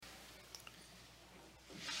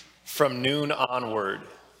From noon onward,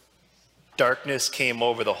 darkness came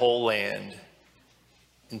over the whole land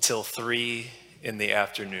until 3 in the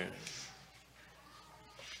afternoon.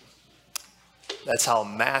 That's how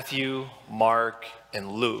Matthew, Mark,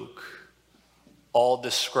 and Luke all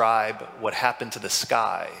describe what happened to the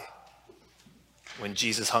sky when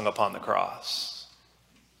Jesus hung upon the cross.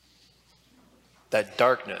 That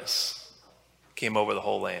darkness came over the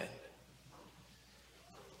whole land.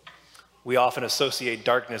 We often associate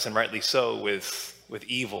darkness, and rightly so, with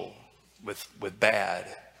evil, with bad.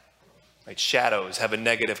 Right? Shadows have a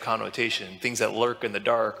negative connotation. Things that lurk in the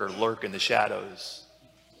dark or lurk in the shadows.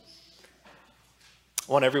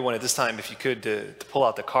 I want everyone at this time, if you could, to pull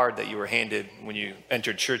out the card that you were handed when you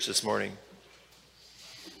entered church this morning.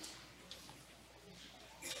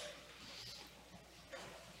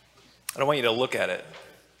 I don't want you to look at it.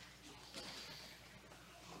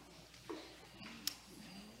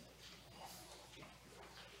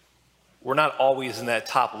 We're not always in that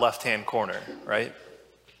top left-hand corner, right?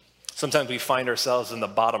 Sometimes we find ourselves in the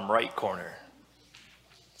bottom right corner.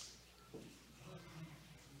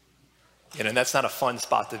 And that's not a fun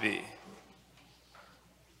spot to be.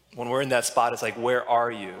 When we're in that spot, it's like, where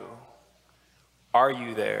are you? Are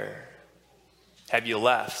you there? Have you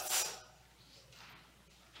left?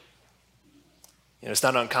 It's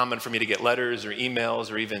not uncommon for me to get letters or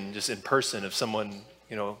emails or even just in person of someone,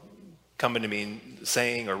 coming to me and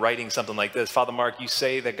saying or writing something like this: Father Mark, you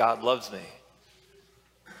say that God loves me.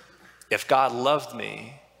 If God loved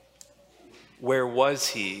me, where was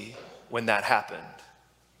he when that happened?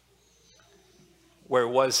 Where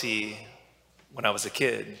was he when I was a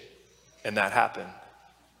kid and that happened?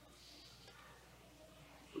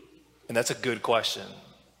 And that's a good question.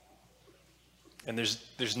 And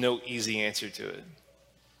there's no easy answer to it.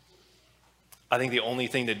 I think the only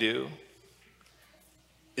thing to do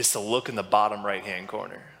is to look in the bottom right-hand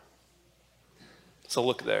corner. So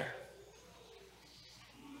look there.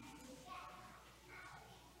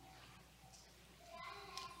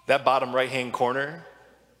 That bottom right-hand corner,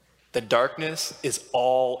 the darkness is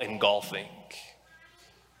all engulfing.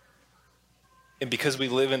 And because we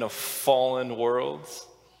live in a fallen world,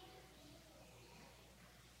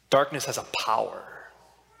 darkness has a power.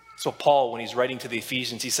 So Paul, when he's writing to the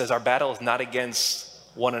Ephesians, he says, our battle is not against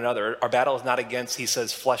one another. Our battle is not against, he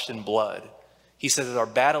says, flesh and blood. He says that our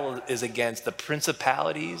battle is against the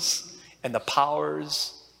principalities and the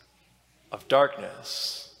powers of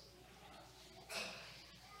darkness.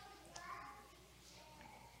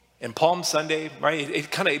 And Palm Sunday, right,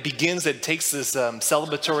 it begins, it takes this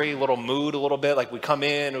celebratory little mood a little bit, like we come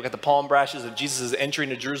in, we got the palm branches of Jesus is entering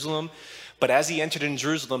to Jerusalem. But as he entered in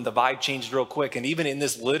Jerusalem, the vibe changed real quick. And even in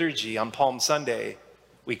this liturgy on Palm Sunday,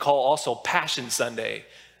 we call also Passion Sunday,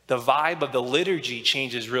 the vibe of the liturgy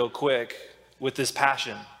changes real quick with this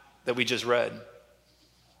passion that we just read.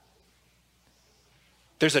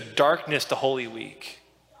 There's a darkness to Holy Week.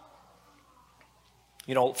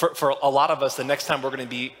 For a lot of us, the next time we're going to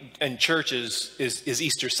be in church is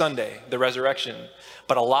Easter Sunday, the resurrection.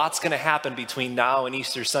 But a lot's going to happen between now and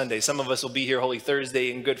Easter Sunday. Some of us will be here Holy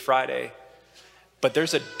Thursday and Good Friday. But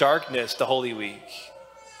there's a darkness to Holy Week.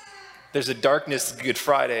 There's a darkness to Good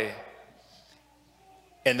Friday.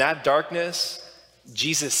 And that darkness,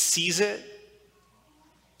 Jesus sees it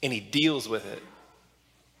and he deals with it.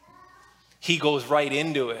 He goes right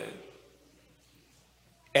into it.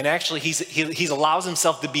 And actually, he allows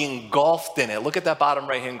himself to be engulfed in it. Look at that bottom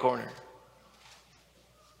right-hand corner.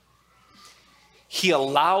 He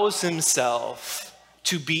allows himself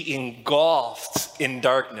to be engulfed in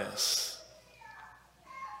darkness.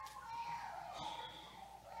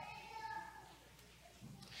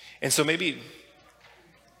 And so maybe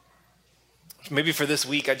for this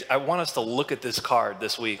week, I want us to look at this card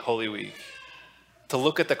this week, Holy Week. To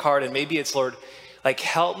look at the card, and maybe it's, Lord, like,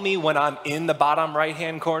 help me when I'm in the bottom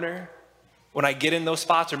right-hand corner, when I get in those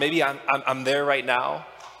spots, or maybe I'm there right now.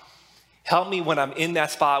 Help me when I'm in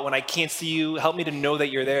that spot, when I can't see you. Help me to know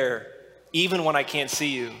that you're there, even when I can't see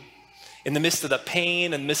you. In the midst of the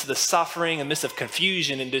pain, in the midst of the suffering, in the midst of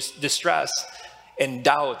confusion and distress and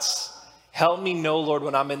doubts, help me know, Lord,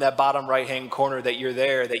 when I'm in that bottom right-hand corner, that you're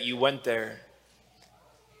there, that you went there.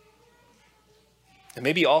 And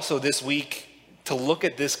maybe also this week, to look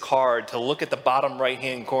at this card, to look at the bottom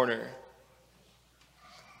right-hand corner.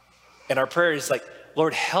 And our prayer is like,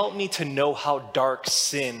 Lord, help me to know how dark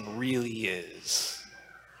sin really is.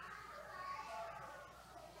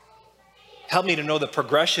 Help me to know the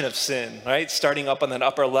progression of sin, right? Starting up on that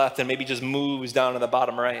upper left and maybe just moves down to the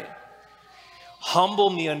bottom right. Humble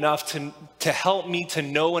me enough to help me to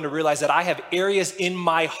know and to realize that I have areas in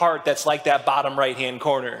my heart that's like that bottom right-hand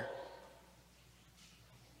corner.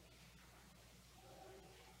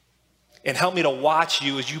 And help me to watch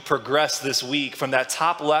you as you progress this week from that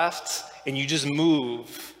top left and you just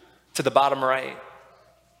move to the bottom right.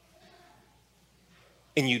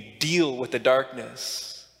 And you deal with the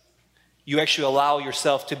darkness. You actually allow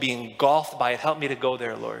yourself to be engulfed by it. Help me to go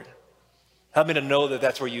there, Lord. Help me to know that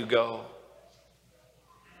that's where you go.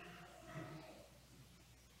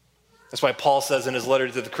 That's why Paul says in his letter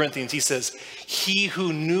to the Corinthians, he says, he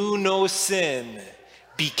who knew no sin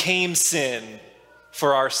became sin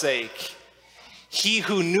for our sake. He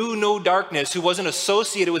who knew no darkness, who wasn't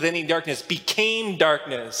associated with any darkness, became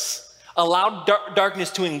darkness, allowed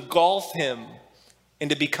darkness to engulf him and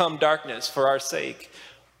to become darkness for our sake,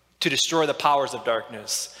 to destroy the powers of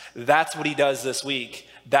darkness. That's what he does this week.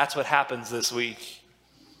 That's what happens this week.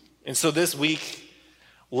 And so this week,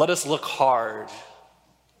 let us look hard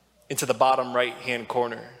into the bottom right-hand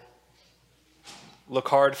corner. Look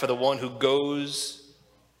hard for the one who goes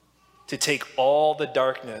to take all the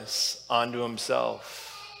darkness onto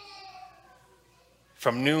himself.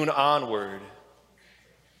 From noon onward,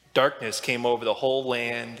 darkness came over the whole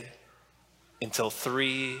land until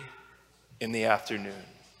 3 in the afternoon.